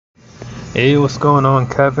Hey, what's going on,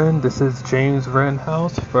 Kevin? This is James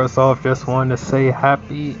Rittenhouse. First off, just wanted to say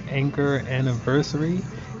happy Anchor anniversary.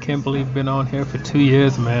 Can't believe you've been on here for 2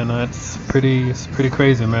 years, man. It's pretty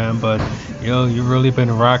crazy, man. But yo, you've really been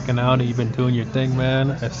rocking out and you've been doing your thing,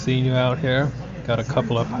 man. I've seen you out here. Got a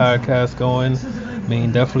couple of podcasts going. I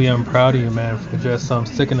mean, definitely I'm proud of you, man, for just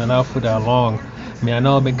sticking it out for that long. I mean, I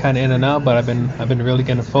know I've been kind of in and out, but I've been really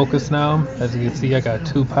getting focused now. As you can see, I got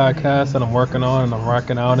two podcasts that I'm working on and I'm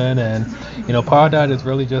rocking out in, and part of that is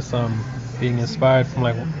really just being inspired from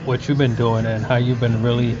like what you've been doing and how you've been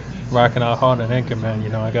really rocking out hard at Anchor, man.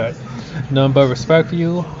 I got none but respect for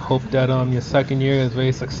you. Hope that your second year is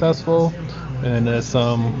very successful, and it's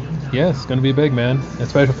yeah, it's gonna be big, man.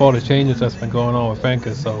 Especially for all the changes that's been going on with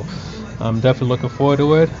Anchor. So I'm definitely looking forward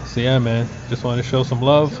to it. So yeah, man, just wanted to show some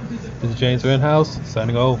love. This is James Rittenhouse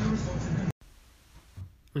signing off.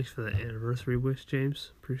 Thanks for that anniversary wish, James.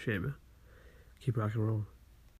 Appreciate it, man. Keep rock and rolling.